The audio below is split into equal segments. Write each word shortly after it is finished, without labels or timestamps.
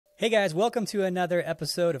Hey guys, welcome to another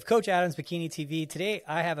episode of Coach Adam's Bikini TV. Today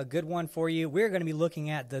I have a good one for you. We're going to be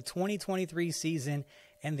looking at the 2023 season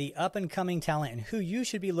and the up-and-coming talent and who you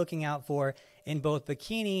should be looking out for in both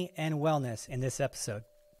bikini and wellness in this episode.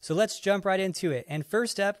 So let's jump right into it. And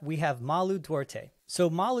first up, we have Malu Duarte.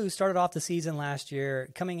 So Malu started off the season last year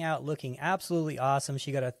coming out looking absolutely awesome.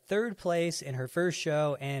 She got a third place in her first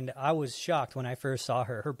show, and I was shocked when I first saw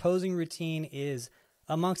her. Her posing routine is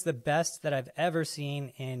amongst the best that I've ever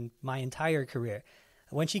seen in my entire career.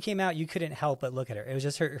 When she came out, you couldn't help but look at her. It was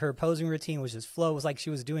just her posing routine was just flow. It was like she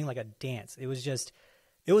was doing like a dance. It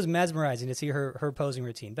was mesmerizing to see her posing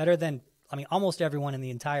routine. Better than, almost everyone in the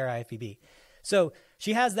entire IFBB. So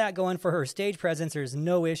she has that going for her. Stage presence, there's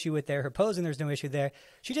no issue with there. Her posing, there's no issue there.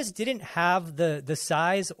 She just didn't have the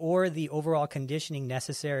size or the overall conditioning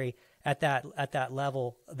necessary at that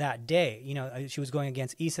level that day. You know, she was going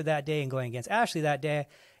against Issa that day and going against Ashley that day.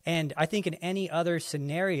 And I think in any other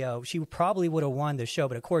scenario, she probably would have won the show.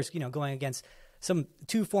 But of course, you know, going against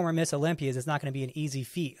two former Miss Olympias is not going to be an easy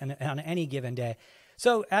feat on any given day.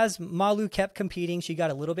 So as Malu kept competing, she got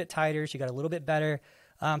a little bit tighter. She got a little bit better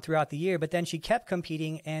throughout the year. But then she kept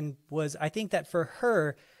competing and I think that for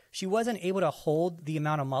her, she wasn't able to hold the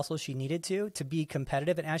amount of muscle she needed to be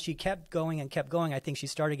competitive. And as she kept going, I think she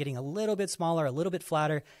started getting a little bit smaller, a little bit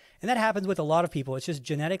flatter. And that happens with a lot of people. It's just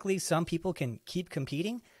genetically, some people can keep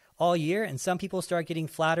competing all year and some people start getting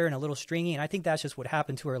flatter and a little stringy. And I think that's just what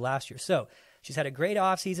happened to her last year. So she's had a great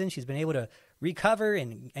off season. She's been able to recover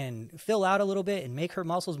and fill out a little bit and make her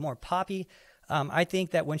muscles more poppy. I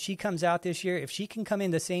think that when she comes out this year, if she can come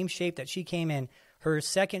in the same shape that she came in her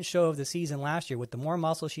second show of the season last year with the more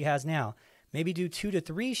muscle she has now, maybe do 2 to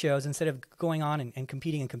 3 shows instead of going on and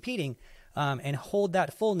competing and hold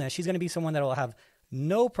that fullness, she's going to be someone that will have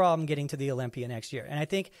no problem getting to the Olympia next year. And I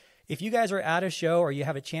think if you guys are at a show or you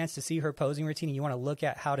have a chance to see her posing routine and you want to look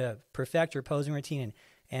at how to perfect your posing routine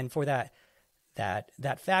and for that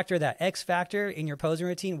factor, that X factor in your posing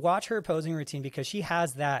routine, watch her posing routine because she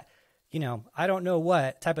has that, you know, I don't know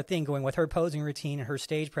what type of thing going with her posing routine and her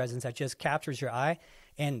stage presence that just captures your eye.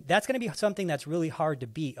 And that's going to be something that's really hard to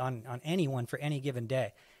beat on anyone for any given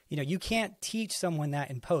day. You know, you can't teach someone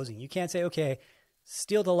that in posing. You can't say, okay,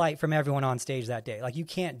 steal the light from everyone on stage that day. Like, you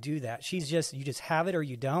can't do that. You just have it or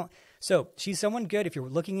you don't. So she's someone good. If you're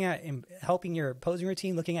looking at helping your posing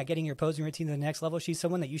routine, looking at getting your posing routine to the next level, she's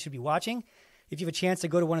someone that you should be watching. If you have a chance to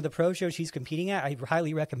go to one of the pro shows she's competing at, I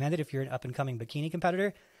highly recommend it if you're an up-and-coming bikini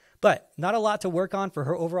competitor. But not a lot to work on for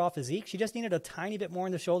her overall physique. She just needed a tiny bit more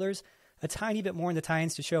in the shoulders, a tiny bit more in the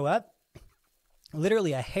tie-ins to show up.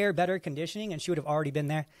 Literally a hair better conditioning, and she would have already been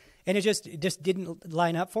there. And it just didn't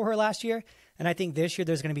line up for her last year. And I think this year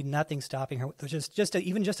there's going to be nothing stopping her. There's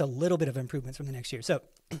even just a little bit of improvements from the next year. So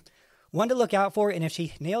one to look out for. And if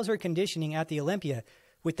she nails her conditioning at the Olympia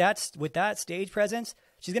with that stage presence,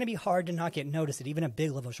 she's going to be hard to not get noticed at even a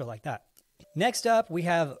big level show like that. Next up, we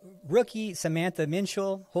have rookie Samantha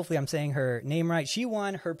Minchel. Hopefully I'm saying her name right. She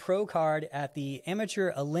won her pro card at the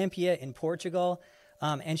Amateur Olympia in Portugal,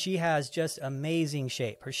 and she has just amazing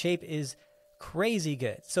shape. Her shape is crazy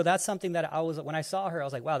good. So that's something that when I saw her, I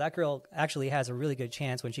was like, wow, that girl actually has a really good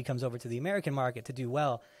chance when she comes over to the American market to do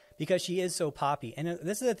well because she is so poppy. And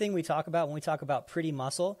this is the thing we talk about when we talk about pretty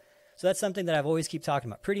muscle. So that's something that I've always keep talking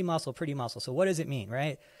about, pretty muscle, pretty muscle. So what does it mean,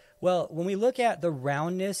 right? Well, when we look at the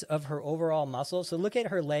roundness of her overall muscle, so look at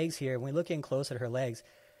her legs here. When we look in close at her legs,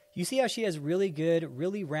 you see how she has really good,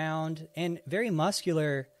 really round, and very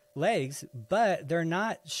muscular legs, but they're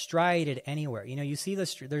not striated anywhere. You know, you see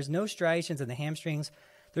there's no striations in the hamstrings.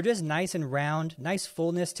 They're just nice and round, nice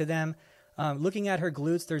fullness to them. Looking at her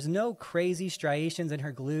glutes, there's no crazy striations in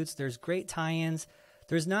her glutes. There's great tie-ins.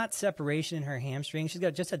 There's not separation in her hamstrings. She's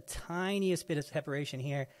got just a tiniest bit of separation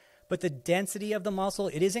here. But the density of the muscle,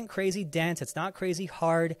 it isn't crazy dense. It's not crazy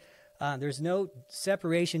hard. There's no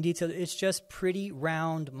separation detail. It's just pretty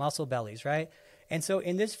round muscle bellies, right? And so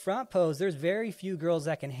in this front pose, there's very few girls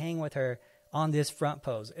that can hang with her on this front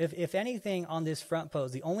pose. If anything, on this front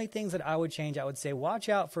pose, the only things that I would change, I would say watch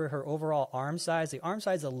out for her overall arm size. The arm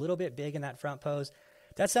size is a little bit big in that front pose.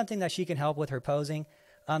 That's something that she can help with her posing.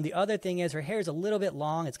 The other thing is her hair is a little bit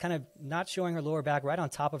long. It's kind of not showing her lower back right on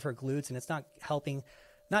top of her glutes, and it's not helping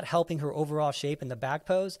her overall shape in the back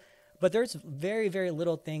pose. But there's very, very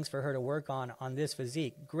little things for her to work on this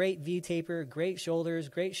physique. Great V-taper, great shoulders,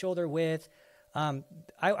 great shoulder width.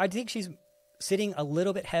 I think she's sitting a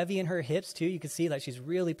little bit heavy in her hips too. You can see like she's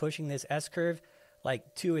really pushing this S-curve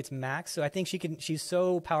like to its max. So I think she's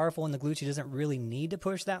so powerful in the glutes, she doesn't really need to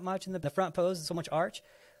push that much in the front pose, so much arch.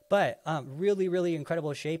 But really, really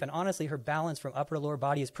incredible shape. And honestly, her balance from upper to lower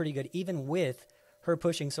body is pretty good, even with her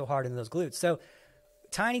pushing so hard into those glutes. So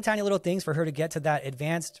tiny, tiny little things for her to get to that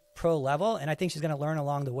advanced pro level. And I think she's going to learn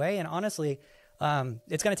along the way. And honestly,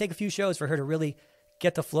 it's going to take a few shows for her to really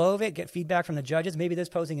get the flow of it, get feedback from the judges. Maybe this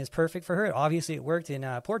posing is perfect for her. Obviously, it worked in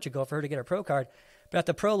Portugal for her to get her pro card. But at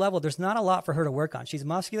the pro level, there's not a lot for her to work on. She's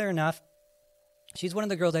muscular enough. She's one of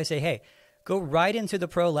the girls I say, hey, go right into the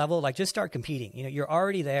pro level. Like, just start competing. You know, you're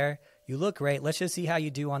already there. You look great. Let's just see how you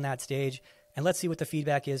do on that stage. And let's see what the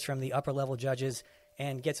feedback is from the upper level judges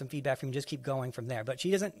and get some feedback from you. Just keep going from there. But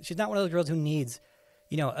she's not one of those girls who needs,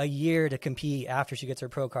 you know, a year to compete after she gets her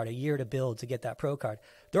pro card, a year to build to get that pro card.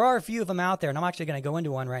 There are a few of them out there, and I'm actually going to go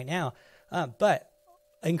into one right now. But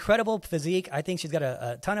incredible physique. I think she's got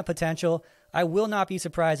a ton of potential. I will not be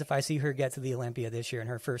surprised if I see her get to the Olympia this year in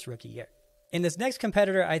her first rookie year. In this next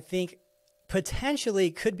competitor, I think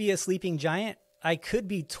potentially could be a sleeping giant. I could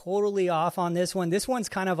be totally off on this one. This one's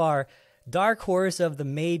kind of our dark horse of the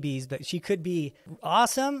maybes, but she could be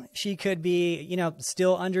awesome. She could be, you know,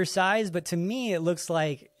 still undersized, but to me, it looks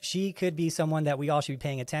like she could be someone that we all should be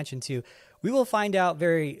paying attention to. We will find out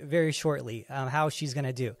very, very shortly how she's going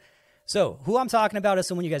to do. So who I'm talking about is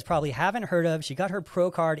someone you guys probably haven't heard of. She got her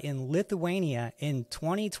pro card in Lithuania in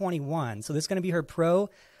 2021. So this is going to be her pro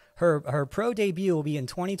debut will be in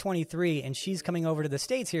 2023, and she's coming over to the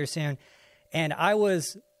States here soon. And I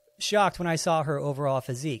was shocked when I saw her overall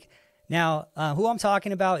physique. Now, who I'm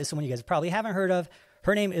talking about is someone you guys probably haven't heard of.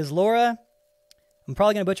 Her name is Laura. I'm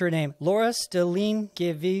probably going to butcher her name. Laura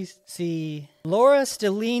Stelinkeviciute. Laura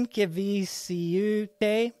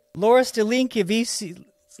Stelinkeviciute. Laura Stelinkeviciute.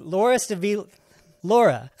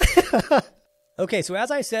 Laura. Okay, so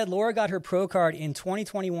as I said, Laura got her pro card in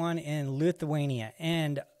 2021 in Lithuania.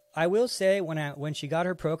 And I will say when she got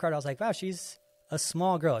her pro card, I was like, wow, she's a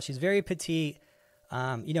small girl. She's very petite.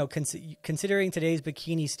 You know, considering today's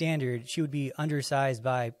bikini standard, she would be undersized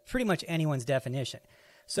by pretty much anyone's definition.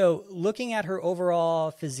 So looking at her overall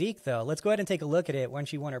physique, though, let's go ahead and take a look at it when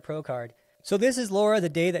she won her pro card. So this is Laura the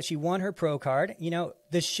day that she won her pro card. You know,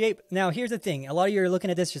 the shape. Now, here's the thing. A lot of you are looking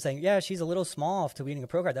at this just saying, yeah, she's a little small to winning a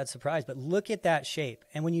pro card. That's a surprise. But look at that shape.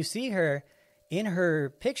 And when you see her in her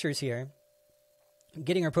pictures here,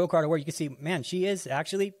 getting her pro card award, you can see, man, she is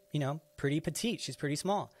actually, you know, pretty petite. She's pretty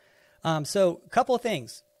small. So a couple of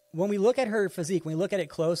things. When we look at her physique, when we look at it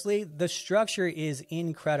closely, the structure is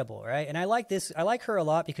incredible, right? And I like this. I like her a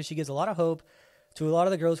lot because she gives a lot of hope to a lot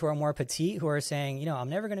of the girls who are more petite, who are saying, you know, I'm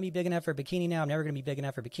never going to be big enough for bikini now. I'm never going to be big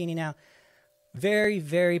enough for bikini now. Very,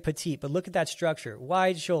 very petite. But look at that structure.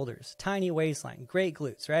 Wide shoulders, tiny waistline, great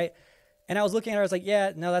glutes, right? And I was looking at her, I was like,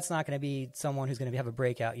 yeah, no, that's not going to be someone who's going to have a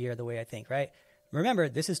breakout year the way I think, right? Remember,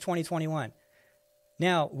 this is 2021.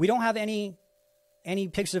 Now, we don't have any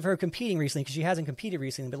pictures of her competing recently because she hasn't competed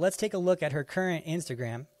recently, but let's take a look at her current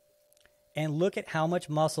Instagram and look at how much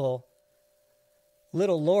muscle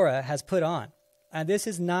little Laura has put on. And this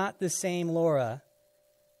is not the same Laura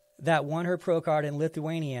that won her pro card in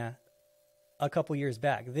Lithuania a couple years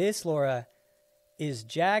back. This Laura is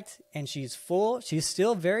jacked and she's full. She's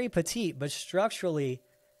still very petite, but structurally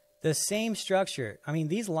the same structure. I mean,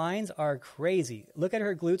 these lines are crazy. Look at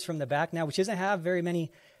her glutes from the back now, which doesn't have very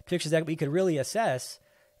many pictures that we could really assess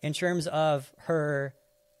in terms of her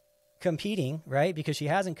competing, right? Because she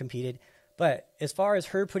hasn't competed. But as far as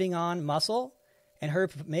her putting on muscle and her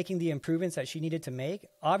making the improvements that she needed to make,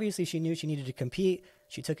 obviously she knew she needed to compete.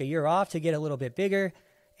 She took a year off to get a little bit bigger.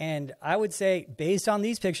 And I would say, based on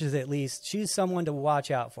these pictures at least, she's someone to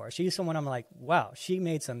watch out for. She's someone I'm like, wow, she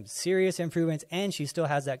made some serious improvements and she still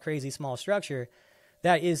has that crazy small structure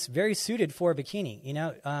that is very suited for bikini, you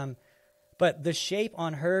know? But the shape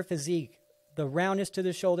on her physique, the roundness to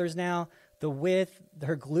the shoulders now, the width,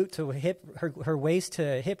 her glute to hip, her waist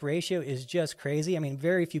to hip ratio is just crazy. I mean,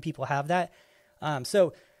 very few people have that.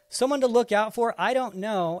 So someone to look out for. I don't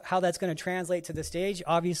know how that's going to translate to the stage.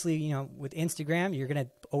 Obviously, you know, with Instagram, you're going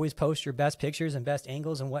to always post your best pictures and best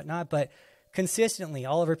angles and whatnot. But consistently,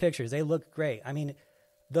 all of her pictures, they look great. I mean,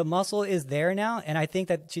 the muscle is there now, and I think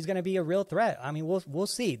that she's going to be a real threat. I mean, we'll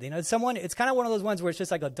see. You know, it's kind of one of those ones where it's just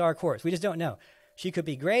like a dark horse. We just don't know. She could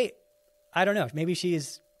be great. I don't know. Maybe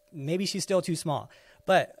she's still too small.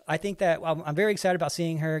 But I think that I'm very excited about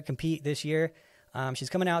seeing her compete this year. She's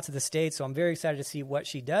coming out to the States, so I'm very excited to see what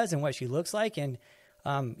she does and what she looks like. And,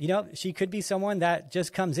 you know, she could be someone that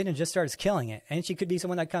just comes in and just starts killing it. And she could be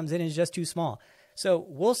someone that comes in and is just too small. So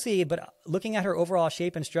we'll see. But looking at her overall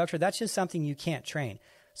shape and structure, that's just something you can't train.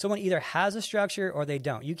 Someone either has a structure or they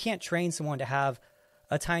don't. You can't train someone to have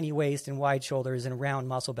a tiny waist and wide shoulders and round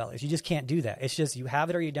muscle bellies. You just can't do that. It's just you have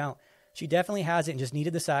it or you don't. She definitely has it and just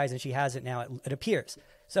needed the size, and she has it now, it appears.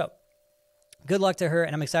 So good luck to her,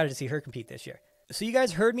 and I'm excited to see her compete this year. So you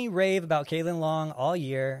guys heard me rave about Caitlin Long all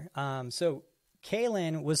year. So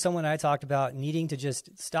Kaylin was someone I talked about needing to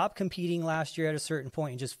just stop competing last year at a certain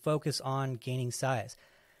point and just focus on gaining size.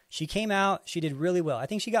 She came out, she did really well. I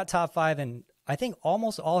think she got top 5 in, I think,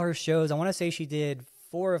 almost all her shows. I want to say she did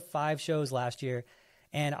 4 or 5 shows last year.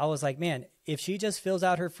 And I was like, man, if she just fills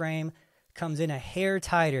out her frame, comes in a hair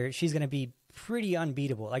tighter, she's going to be pretty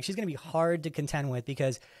unbeatable. Like, she's going to be hard to contend with,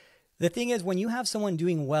 because the thing is, when you have someone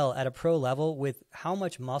doing well at a pro level with how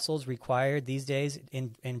much muscles required these days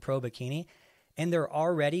in pro bikini, and they're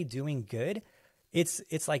already doing good,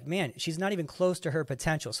 it's like, man, she's not even close to her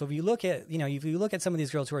potential. So if you look at, if you look at some of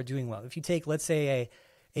these girls who are doing well, if you take, let's say,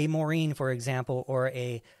 a Maureen, for example, or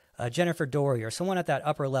a Jennifer Dory, or someone at that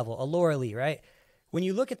upper level, a Laura Lee, right? When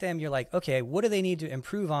you look at them, you're like, okay, what do they need to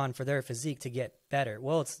improve on for their physique to get better?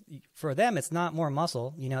 Well, for them, it's not more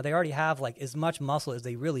muscle. They already have like as much muscle as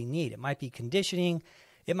they really need. It might be conditioning.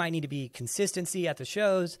 It might need to be consistency at the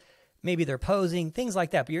shows. Maybe they're posing, things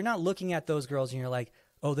like that. But you're not looking at those girls and you're like,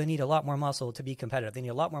 oh, they need a lot more muscle to be competitive. They need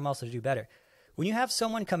a lot more muscle to do better. When you have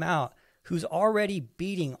someone come out who's already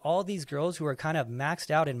beating all these girls who are kind of maxed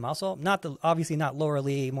out in muscle, obviously not Laura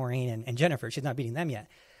Lee, Maureen, and Jennifer. She's not beating them yet.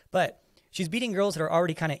 But she's beating girls that are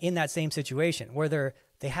already kind of in that same situation where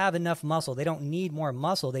they have enough muscle. They don't need more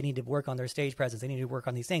muscle. They need to work on their stage presence. They need to work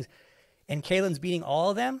on these things. And Kaylin's beating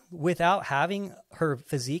all of them without having her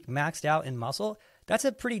physique maxed out in muscle. That's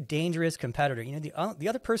a pretty dangerous competitor. The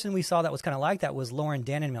other person we saw that was kind of like that was Lauren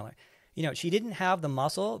Dannenmiller. She didn't have the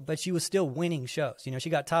muscle, but she was still winning shows. She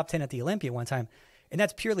got top 10 at the Olympia one time. And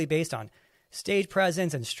that's purely based on stage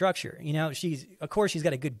presence and structure. Of course, she's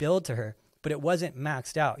got a good build to her, but it wasn't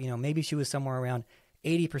maxed out. Maybe she was somewhere around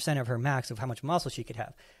 80% of her max of how much muscle she could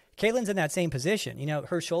have. Kaylin's in that same position.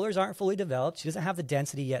 Her shoulders aren't fully developed. She doesn't have the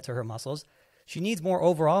density yet to her muscles. She needs more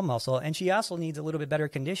overall muscle, and she also needs a little bit better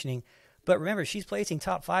conditioning. But remember, she's placing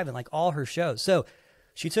top 5 in like all her shows. So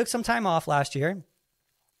she took some time off last year.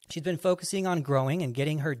 She's been focusing on growing and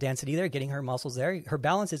getting her density there, getting her muscles there. Her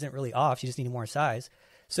balance isn't really off. She just needs more size.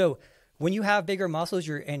 So when you have bigger muscles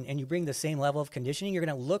and you bring the same level of conditioning, you're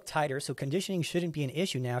going to look tighter. So conditioning shouldn't be an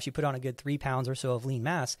issue now. She put on a good 3 pounds or so of lean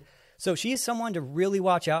mass. So she's someone to really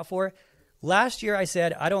watch out for. Last year I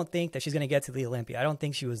said, I don't think that she's going to get to the Olympia. I don't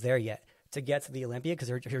think she was there yet to get to the Olympia because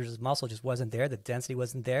her muscle just wasn't there. The density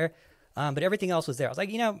wasn't there. But everything else was there. I was like,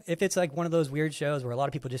 if it's like one of those weird shows where a lot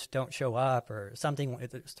of people just don't show up or something,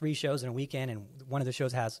 if there's 3 shows in a weekend and one of the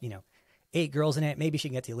shows has, 8 girls in it, maybe she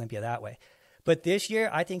can get to the Olympia that way. But this year,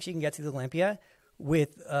 I think she can get to the Olympia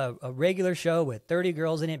with a regular show with 30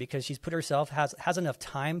 girls in it because she's put herself, has enough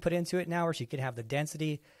time put into it now where she can have the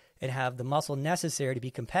density and have the muscle necessary to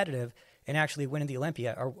be competitive and actually win the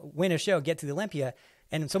Olympia or win a show, get to the Olympia.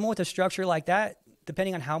 And someone with a structure like that,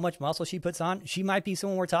 depending on how much muscle she puts on, she might be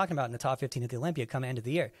someone we're talking about in the top 15 at the Olympia come end of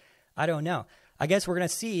the year. I don't know. I guess we're going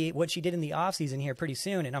to see what she did in the offseason here pretty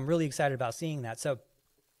soon, and I'm really excited about seeing that. So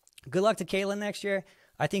good luck to Kaylin next year.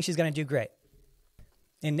 I think she's going to do great.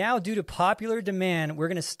 And now, due to popular demand, we're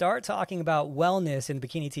going to start talking about wellness in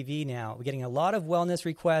Bikini TV now. We're getting a lot of wellness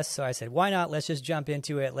requests, so I said, why not? Let's just jump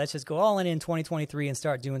into it. Let's just go all in 2023 and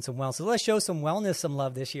start doing some wellness. So let's show some wellness some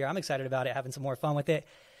love this year. I'm excited about it, having some more fun with it.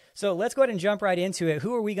 So let's go ahead and jump right into it.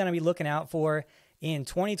 Who are we going to be looking out for in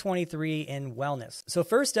 2023 in wellness? So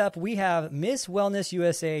first up, we have Miss Wellness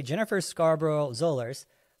USA, Jennifer Scarborough Zollers.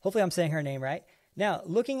 Hopefully I'm saying her name right. Now,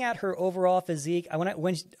 looking at her overall physique, when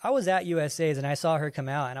I was at USA's and I saw her come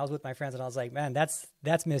out and I was with my friends and I was like, man, that's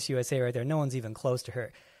Miss USA right there. No one's even close to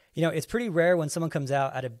her. It's pretty rare when someone comes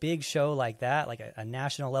out at a big show like that, like a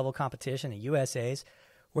national level competition at USA's,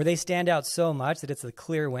 where they stand out so much that it's the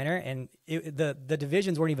clear winner. And the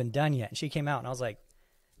divisions weren't even done yet. And she came out and I was like,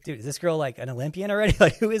 dude, is this girl like an Olympian already?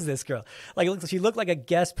 Like, who is this girl? Like, she looked like a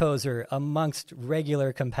guest poser amongst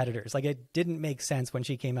regular competitors. Like, it didn't make sense when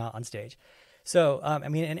she came out on stage. So,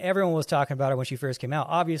 and everyone was talking about her when she first came out.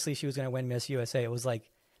 Obviously, she was going to win Miss USA. It was like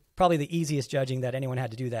probably the easiest judging that anyone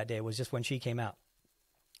had to do that day was just when she came out.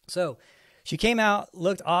 So she came out,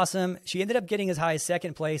 looked awesome. She ended up getting as high as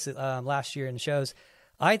second place last year in the shows.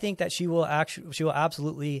 I think that she will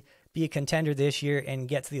absolutely be a contender this year and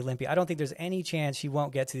get to the Olympia. I don't think there's any chance she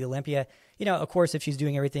won't get to the Olympia. Of course, if she's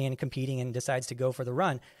doing everything and competing and decides to go for the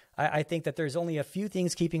run, I think that there's only a few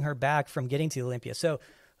things keeping her back from getting to the Olympia. So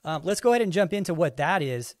let's go ahead and jump into what that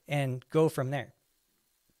is and go from there.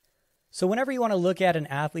 So whenever you want to look at an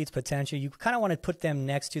athlete's potential, you kind of want to put them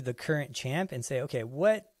next to the current champ and say, okay,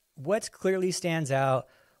 what clearly stands out?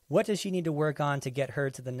 What does she need to work on to get her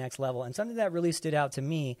to the next level? And something that really stood out to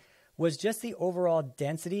me was just the overall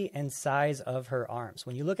density and size of her arms.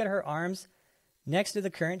 When you look at her arms next to the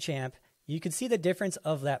current champ, you can see the difference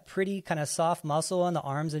of that pretty kind of soft muscle on the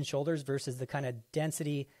arms and shoulders versus the kind of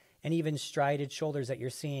density and even strided shoulders that you're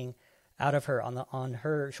seeing out of her on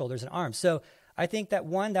her shoulders and arms. So I think that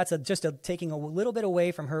one, that's taking a little bit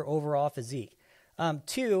away from her overall physique.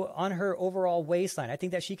 Two, on her overall waistline, I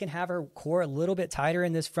think that she can have her core a little bit tighter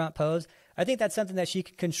in this front pose. I think that's something that she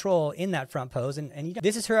can control in that front pose. And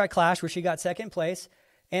this is her at Clash where she got second place.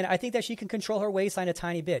 And I think that she can control her waistline a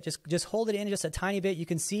tiny bit. Just hold it in just a tiny bit. You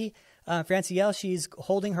can see Francielle, she's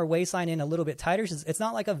holding her waistline in a little bit tighter. It's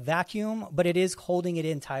not like a vacuum, but it is holding it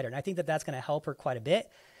in tighter. And I think that that's going to help her quite a bit.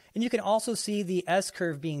 And you can also see the S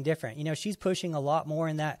curve being different. You know, she's pushing a lot more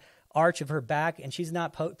in that arch of her back, and she's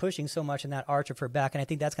not pushing so much in that arch of her back. And I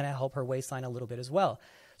think that's going to help her waistline a little bit as well.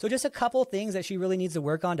 So just a couple things that she really needs to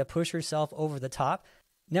work on to push herself over the top.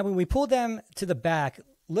 Now, when we pull them to the back,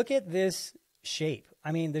 look at this shape.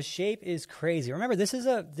 I mean, the shape is crazy. Remember, this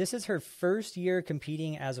is her first year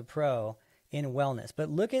competing as a pro in wellness, but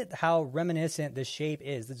look at how reminiscent the shape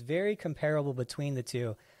is. It's very comparable between the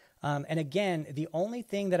two. And again, the only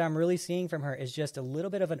thing that I'm really seeing from her is just a little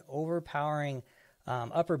bit of an overpowering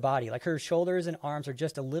upper body. Like her shoulders and arms are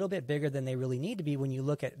just a little bit bigger than they really need to be when you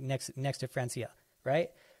look at next to Francia, right?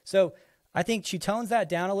 So I think she tones that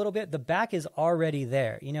down a little bit. The back is already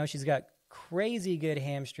there. You know, she's got crazy good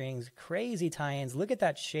hamstrings, crazy tie-ins. Look at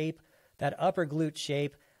that shape, that upper glute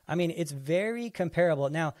shape. I mean, it's very comparable.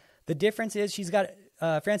 Now, the difference is she's got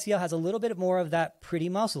Francielle has a little bit more of that pretty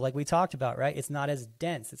muscle like we talked about, right? It's not as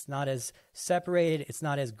dense. It's not as separated. It's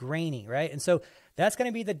not as grainy, right? And so that's going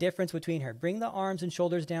to be the difference between her. Bring the arms and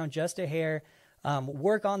shoulders down just a hair.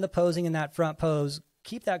 Work on the posing in that front pose.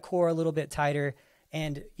 Keep that core a little bit tighter.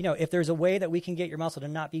 And, you know, if there's a way that we can get your muscle to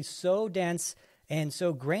not be so dense and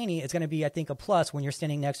so grainy, it's going to be, I think, a plus when you're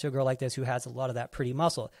standing next to a girl like this who has a lot of that pretty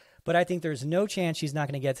muscle. But I think there's no chance she's not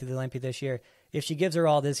going to get to the Olympia this year if she gives her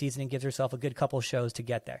all this season and gives herself a good couple shows to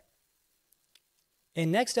get there.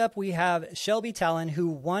 And next up, we have Shelby Talon, who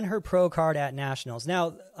won her pro card at Nationals.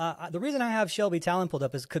 Now, the reason I have Shelby Talon pulled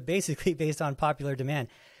up is basically based on popular demand.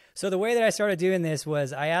 So the way that I started doing this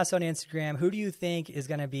was I asked on Instagram, who do you think is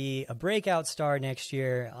going to be a breakout star next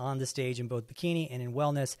year on the stage in both bikini and in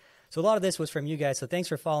wellness? So a lot of this was from you guys. So thanks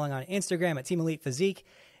for following on Instagram at Team Elite Physique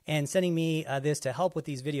and sending me this to help with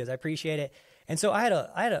these videos. I appreciate it. And so I had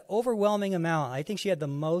an overwhelming amount. I think she had the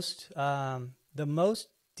most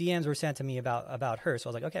DMs were sent to me about her. So I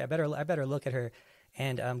was like, okay, I better look at her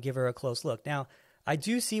and give her a close look. Now, I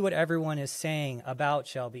do see what everyone is saying about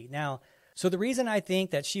Shelby. Now, so the reason I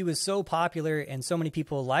think that she was so popular and so many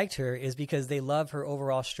people liked her is because they love her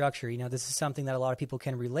overall structure. You know, this is something that a lot of people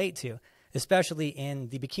can relate to, especially in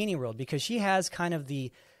the bikini world, because she has kind of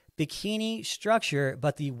the bikini structure,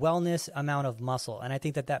 but the wellness amount of muscle. And I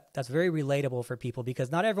think that's very relatable for people because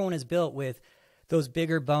not everyone is built with those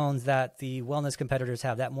bigger bones that the wellness competitors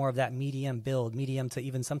have, that more of that medium build, medium to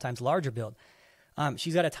even sometimes larger build.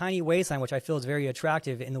 She's got a tiny waistline, which I feel is very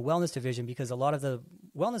attractive in the wellness division because a lot of the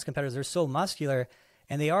wellness competitors are so muscular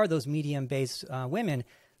and they are those medium-based women.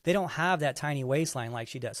 They don't have that tiny waistline like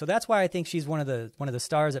she does. So that's why I think she's one of the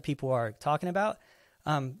stars that people are talking about.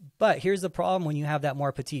 But here's the problem when you have that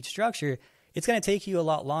more petite structure, it's going to take you a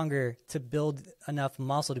lot longer to build enough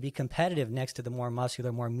muscle to be competitive next to the more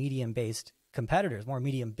muscular, more medium-based competitors, more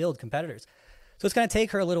medium-build competitors. So it's going to take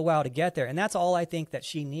her a little while to get there. And that's all I think that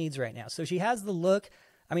she needs right now. So she has the look.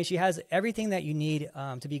 I mean, she has everything that you need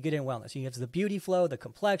to be good in wellness. She has the beauty flow, the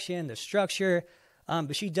complexion, the structure.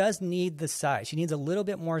 But she does need the size. She needs a little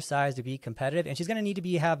bit more size to be competitive. And she's going to need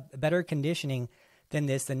to have better conditioning than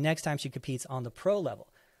this the next time she competes on the pro level.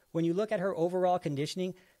 When you look at her overall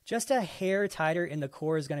conditioning, just a hair tighter in the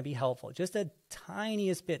core is going to be helpful. Just a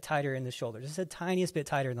tiniest bit tighter in the shoulder. Just a tiniest bit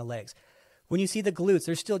tighter in the legs. When you see the glutes,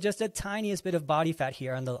 there's still just a tiniest bit of body fat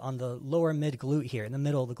here on the lower mid glute here, in the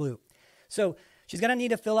middle of the glute. So she's going to need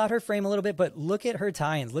to fill out her frame a little bit, but look at her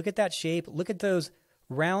tie-ins. Look at that shape. Look at those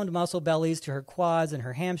round muscle bellies to her quads and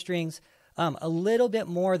her hamstrings. A little bit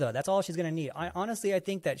more, though. That's all she's going to need. I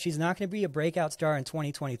think that she's not going to be a breakout star in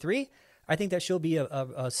 2023. I think that she'll be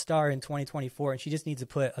a star in 2024, and she just needs to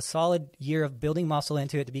put a solid year of building muscle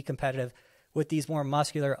into it to be competitive with these more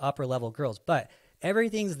muscular upper-level girls. But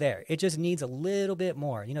everything's there. It just needs a little bit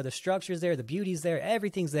more. You know, the structure's there, the beauty's there,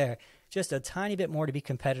 everything's there. Just a tiny bit more to be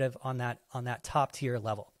competitive on that top-tier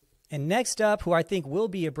level. And next up, who I think will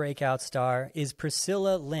be a breakout star, is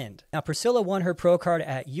Priscilla Lind. Now, Priscilla won her pro card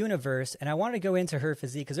at Universe, and I wanted to go into her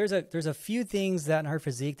physique because there's a few things that in her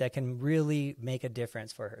physique that can really make a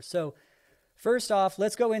difference for her. So first off,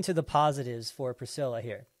 let's go into the positives for Priscilla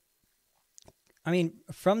here. I mean,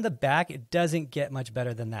 from the back, it doesn't get much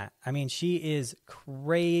better than that. I mean, she is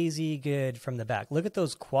crazy good from the back. Look at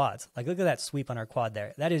those quads. Like, look at that sweep on her quad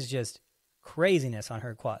there. That is just craziness on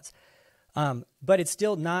her quads. But it's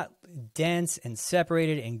still not dense and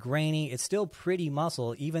separated and grainy. It's still pretty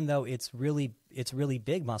muscle, even though it's really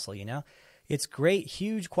big muscle, you know? It's great,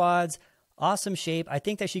 huge quads, awesome shape. I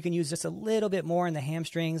think that she can use just a little bit more in the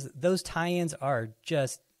hamstrings. Those tie-ins are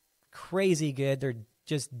just crazy good. They're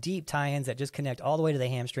just deep tie-ins that just connect all the way to the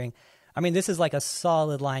hamstring. I mean, this is like a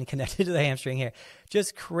solid line connected to the hamstring here.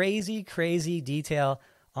 Just crazy, crazy detail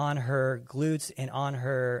on her glutes and on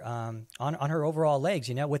her on her overall legs,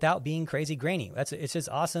 you know, without being crazy grainy. It's just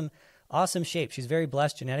awesome shape. She's very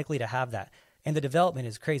blessed genetically to have that. And the development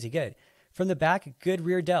is crazy good. From the back, good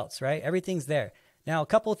rear delts, right? Everything's there. Now, a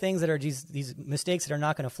couple of things that are these mistakes that are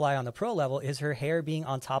not going to fly on the pro level is her hair being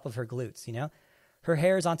on top of her glutes, you know? Her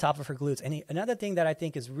hair is on top of her glutes. And another thing that I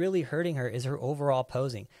think is really hurting her is her overall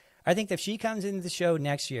posing. I think that if she comes into the show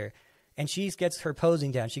next year and she gets her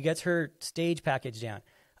posing down, she gets her stage package down,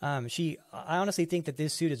 I honestly think that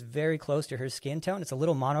this suit is very close to her skin tone. It's a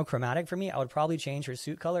little monochromatic for me. I would probably change her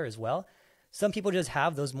suit color as well. Some people just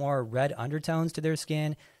have those more red undertones to their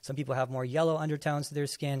skin. Some people have more yellow undertones to their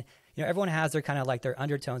skin. You know, everyone has their kind of like their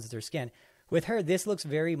undertones to their skin. With her, this looks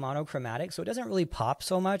very monochromatic, so it doesn't really pop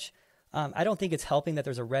so much. I don't think it's helping that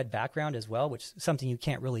there's a red background as well, which is something you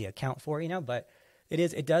can't really account for, you know, but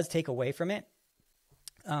it does take away from it.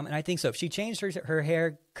 And I think so. If she changed her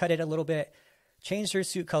hair, cut it a little bit, changed her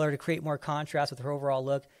suit color to create more contrast with her overall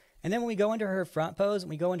look. And then when we go into her front pose, and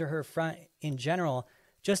we go into her front in general,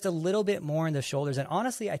 just a little bit more in the shoulders. And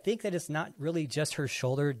honestly, I think that it's not really just her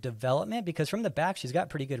shoulder development, because from the back, she's got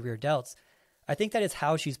pretty good rear delts. I think that it's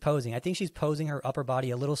how she's posing. I think she's posing her upper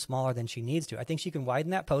body a little smaller than she needs to. I think she can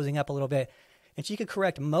widen that posing up a little bit, and she could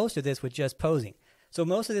correct most of this with just posing. So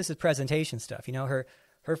most of this is presentation stuff. You know,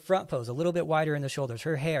 her front pose, a little bit wider in the shoulders,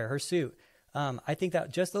 her hair, her suit. I think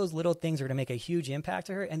that just those little things are going to make a huge impact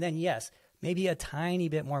to her. And then, yes, maybe a tiny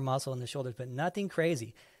bit more muscle in the shoulders, but nothing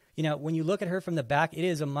crazy. You know, when you look at her from the back, it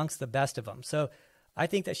is amongst the best of them. So I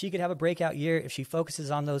think that she could have a breakout year if she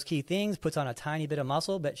focuses on those key things, puts on a tiny bit of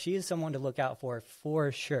muscle, but she is someone to look out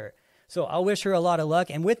for sure. So I'll wish her a lot of luck.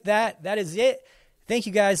 And with that, that is it. Thank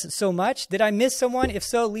you guys so much. Did I miss someone? If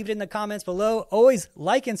so, leave it in the comments below. Always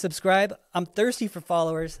like and subscribe. I'm thirsty for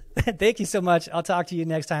followers. Thank you so much. I'll talk to you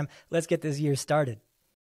next time. Let's get this year started.